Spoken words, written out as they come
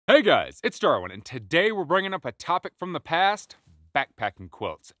Hey guys, it's Darwin, and today we're bringing up a topic from the past, backpacking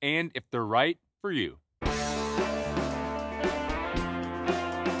quilts, and if they're right for you.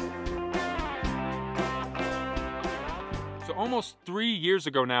 So almost 3 years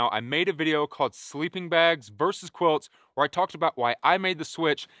ago now, I made a video called Sleeping Bags versus Quilts, where I talked about why I made the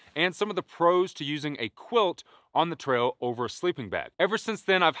switch and some of the pros to using a quilt on the trail over a sleeping bag. Ever since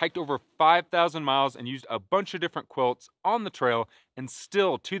then, I've hiked over 5,000 miles and used a bunch of different quilts on the trail, and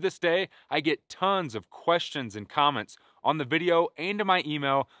still to this day, I get tons of questions and comments on the video and in my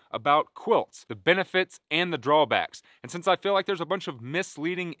email about quilts, the benefits and the drawbacks. And since I feel like there's a bunch of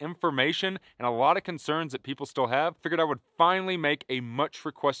misleading information and a lot of concerns that people still have, figured I would finally make a much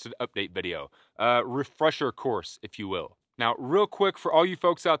requested update video, a refresher course, if you will. Now, real quick, for all you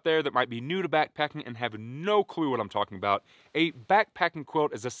folks out there that might be new to backpacking and have no clue what I'm talking about, a backpacking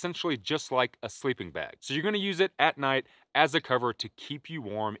quilt is essentially just like a sleeping bag. So you're going to use it at night as a cover to keep you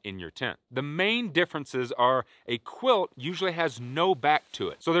warm in your tent. The main differences are a quilt usually has no back to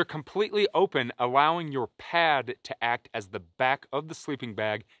it. So they're completely open, allowing your pad to act as the back of the sleeping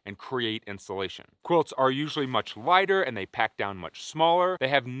bag and create insulation. Quilts are usually much lighter and they pack down much smaller. They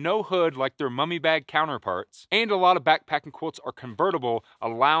have no hood like their mummy bag counterparts. And a lot of backpacking quilts are convertible,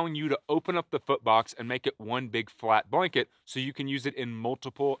 allowing you to open up the foot box and make it one big flat blanket so you can use it in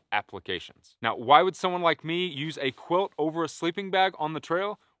multiple applications. Now, why would someone like me use a quilt over a sleeping bag on the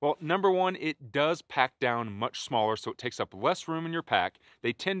trail? Well, number one, it does pack down much smaller, so it takes up less room in your pack.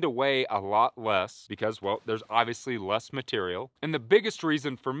 They tend to weigh a lot less because, well, there's obviously less material. And the biggest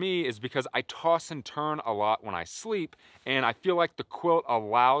reason for me is because I toss and turn a lot when I sleep, and I feel like the quilt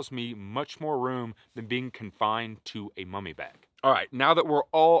allows me much more room than being confined to a mummy bag. All right, now that we're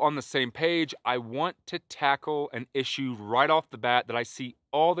all on the same page, I want to tackle an issue right off the bat that I see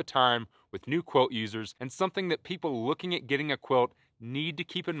all the time with new quilt users, and something that people looking at getting a quilt need to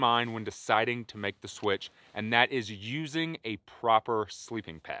keep in mind when deciding to make the switch, and that is using a proper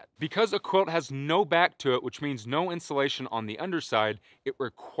sleeping pad. Because a quilt has no back to it, which means no insulation on the underside, it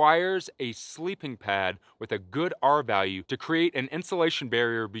requires a sleeping pad with a good R value to create an insulation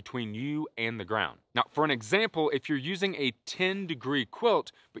barrier between you and the ground. Now, for an example, if you're using a 10-degree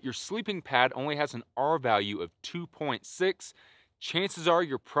quilt, but your sleeping pad only has an R value of 2.6, chances are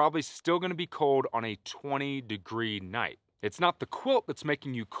you're probably still going to be cold on a 20-degree night. It's not the quilt that's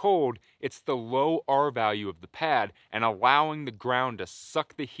making you cold, it's the low R value of the pad and allowing the ground to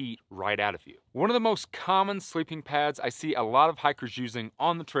suck the heat right out of you. One of the most common sleeping pads I see a lot of hikers using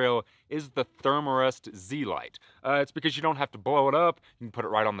on the trail is the Thermarest Z-Lite. It's because you don't have to blow it up, you can put it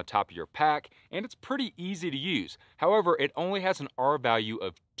right on the top of your pack, and it's pretty easy to use. However, it only has an R value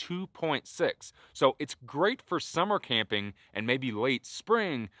of 2.6, so it's great for summer camping and maybe late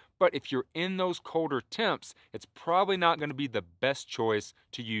spring, but if you're in those colder temps, it's probably not going to be the best choice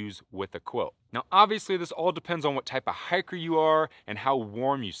to use with a quilt. Now, obviously, this all depends on what type of hiker you are and how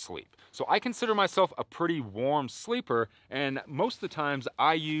warm you sleep. So I consider myself a pretty warm sleeper, and most of the times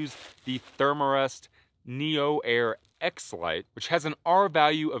I use the Thermarest Neo Air X-Lite, which has an R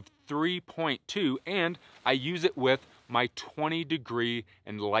value of 3.2, and I use it with my 20-degree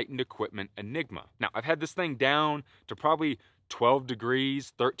Enlightened Equipment Enigma. Now, I've had this thing down to probably 12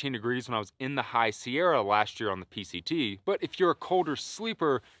 degrees, 13 degrees when I was in the High Sierra last year on the PCT. But if you're a colder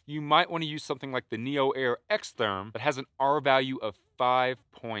sleeper, you might want to use something like the Neo Air X-Therm that has an R value of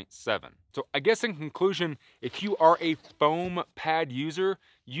 5.7. So I guess in conclusion, if you are a foam pad user,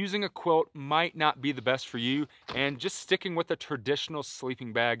 using a quilt might not be the best for you, and just sticking with a traditional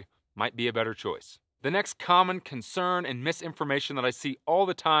sleeping bag might be a better choice. The next common concern and misinformation that I see all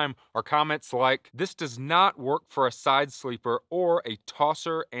the time are comments like, "This does not work for a side sleeper or a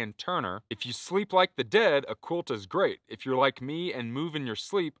tosser and turner. If you sleep like the dead, a quilt is great. If you're like me and move in your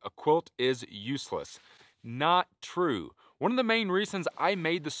sleep, a quilt is useless." Not true. One of the main reasons I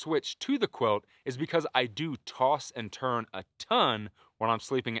made the switch to the quilt is because I do toss and turn a ton when I'm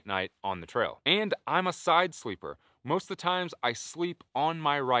sleeping at night on the trail. And I'm a side sleeper. Most of the times I sleep on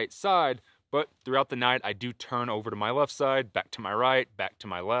my right side, but throughout the night, I do turn over to my left side, back to my right, back to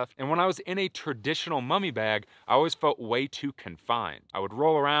my left. And when I was in a traditional mummy bag, I always felt way too confined. I would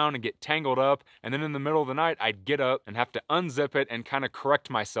roll around and get tangled up, and then in the middle of the night, I'd get up and have to unzip it and kind of correct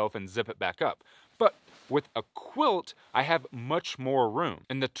myself and zip it back up. But with a quilt, I have much more room.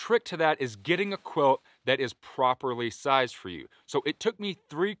 And the trick to that is getting a quilt that is properly sized for you. So it took me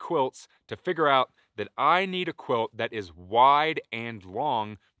 3 quilts to figure out that I need a quilt that is wide and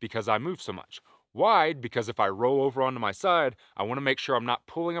long because I move so much. Wide because if I roll over onto my side, I want to make sure I'm not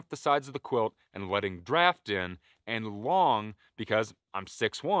pulling up the sides of the quilt and letting draft in, and long because I'm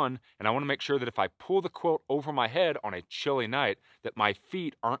 6'1", and I want to make sure that if I pull the quilt over my head on a chilly night, that my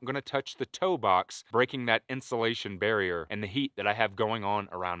feet aren't going to touch the toe box, breaking that insulation barrier and the heat that I have going on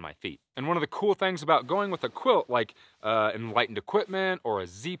around my feet. And one of the cool things about going with a quilt like Enlightened Equipment or a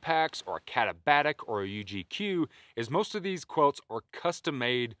Z-Pax or a Katabatic or a UGQ is most of these quilts are custom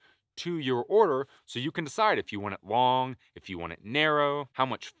made to your order, so you can decide if you want it long, if you want it narrow, how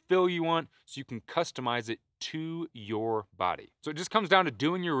much fill you want, so you can customize it to your body. So it just comes down to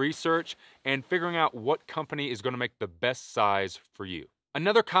doing your research and figuring out what company is going to make the best size for you.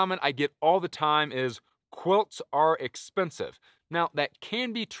 Another comment I get all the time is quilts are expensive. Now that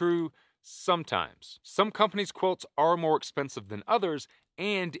can be true sometimes. Some companies' quilts are more expensive than others,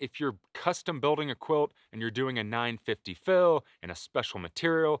 and if you're custom building a quilt and you're doing a 950 fill and a special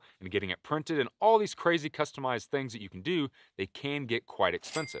material and getting it printed and all these crazy customized things that you can do, they can get quite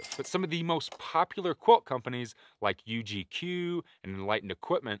expensive. But some of the most popular quilt companies like UGQ and Enlightened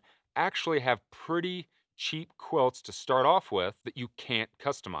Equipment actually have pretty cheap quilts to start off with that you can't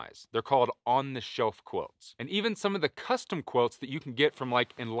customize. They're called on-the-shelf quilts. And even some of the custom quilts that you can get from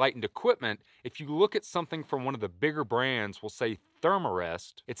like Enlightened Equipment, if you look at something from one of the bigger brands, we'll say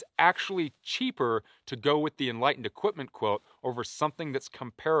Thermarest, it's actually cheaper to go with the Enlightened Equipment quilt over something that's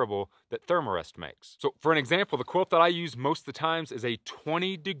comparable that Thermarest makes. So for an example, the quilt that I use most of the times is a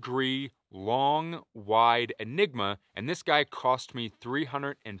 20-degree long, wide Enigma, and this guy cost me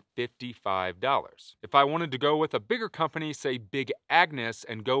 $355. If I wanted to go with a bigger company, say Big Agnes,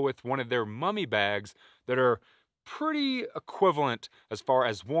 and go with one of their mummy bags that are pretty equivalent as far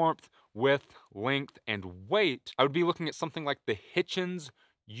as warmth, width, length, and weight, I would be looking at something like the Hitchens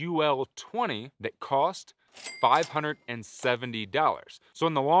UL20 that cost $570. So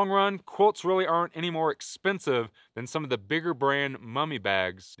in the long run, quilts really aren't any more expensive than some of the bigger brand mummy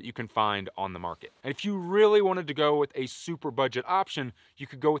bags that you can find on the market. And if you really wanted to go with a super budget option, you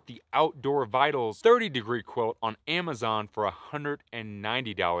could go with the Outdoor Vitals 30-degree quilt on Amazon for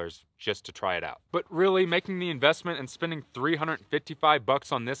 $190 just to try it out. But really, making the investment and spending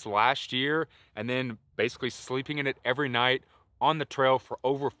 $355 on this last year and then basically sleeping in it every night on the trail for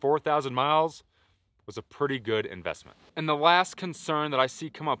over 4,000 miles was a pretty good investment. And the last concern that I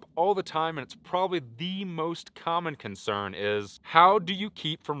see come up all the time, and it's probably the most common concern, is how do you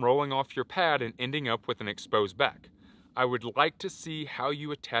keep from rolling off your pad and ending up with an exposed back? I would like to see how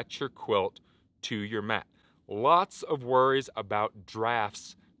you attach your quilt to your mat. Lots of worries about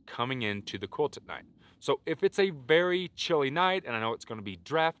drafts coming into the quilt at night. So if it's a very chilly night and I know it's going to be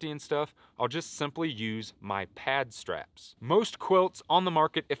drafty and stuff, I'll just simply use my pad straps. Most quilts on the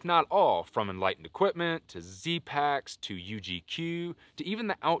market, if not all, from Enlightened Equipment to Z-Pax to UGQ to even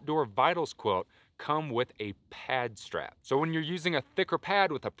the Outdoor Vitals quilt, come with a pad strap. So when you're using a thicker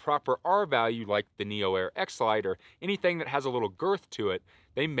pad with a proper R value like the Neo Air X-Lite or anything that has a little girth to it,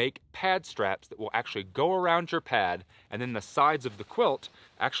 they make pad straps that will actually go around your pad, and then the sides of the quilt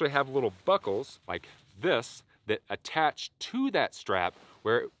actually have little buckles like this that attach to that strap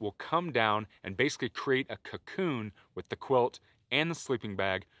where it will come down and basically create a cocoon with the quilt and the sleeping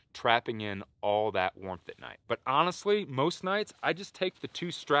bag, trapping in all that warmth at night. But honestly, most nights I just take the two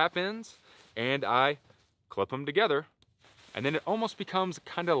strap ends and I clip them together, and then it almost becomes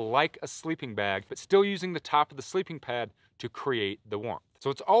kind of like a sleeping bag, but still using the top of the sleeping pad to create the warmth. So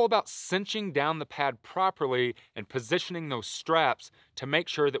it's all about cinching down the pad properly and positioning those straps to make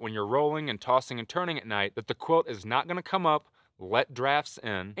sure that when you're rolling and tossing and turning at night, that the quilt is not going to come up, let drafts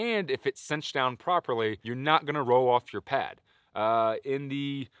in, and if it's cinched down properly, you're not going to roll off your pad. In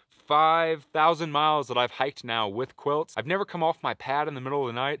the 5,000 miles that I've hiked now with quilts, I've never come off my pad in the middle of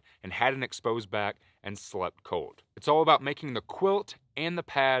the night and had an exposed back and slept cold. It's all about making the quilt and the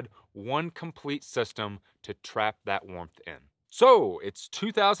pad one complete system to trap that warmth in. So, it's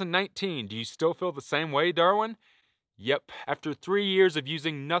 2019. Do you still feel the same way, Darwin? Yep. After 3 years of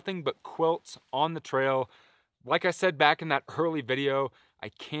using nothing but quilts on the trail, like I said back in that early video, I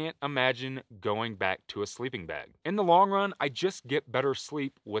can't imagine going back to a sleeping bag. In the long run, I just get better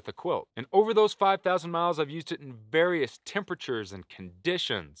sleep with a quilt. And over those 5,000 miles, I've used it in various temperatures and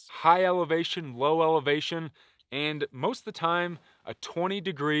conditions. High elevation, low elevation, and most of the time, a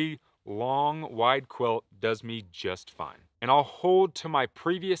 20-degree long, wide quilt does me just fine. And I'll hold to my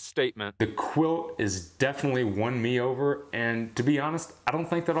previous statement. The quilt is definitely won me over, and to be honest, I don't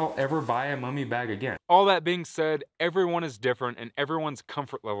think that I'll ever buy a mummy bag again. All that being said, everyone is different and everyone's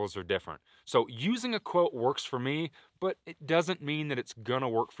comfort levels are different. So using a quilt works for me, but it doesn't mean that it's gonna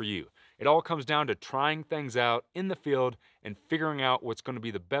work for you. It all comes down to trying things out in the field and figuring out what's gonna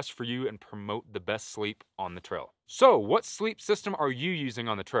be the best for you and promote the best sleep on the trail. So, what sleep system are you using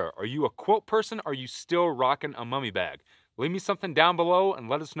on the trail? Are you a quilt person or are you still rocking a mummy bag? Leave me something down below and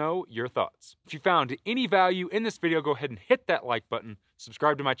let us know your thoughts. If you found any value in this video, go ahead and hit that like button.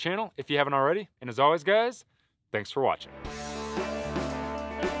 Subscribe to my channel if you haven't already. And as always, guys, thanks for watching.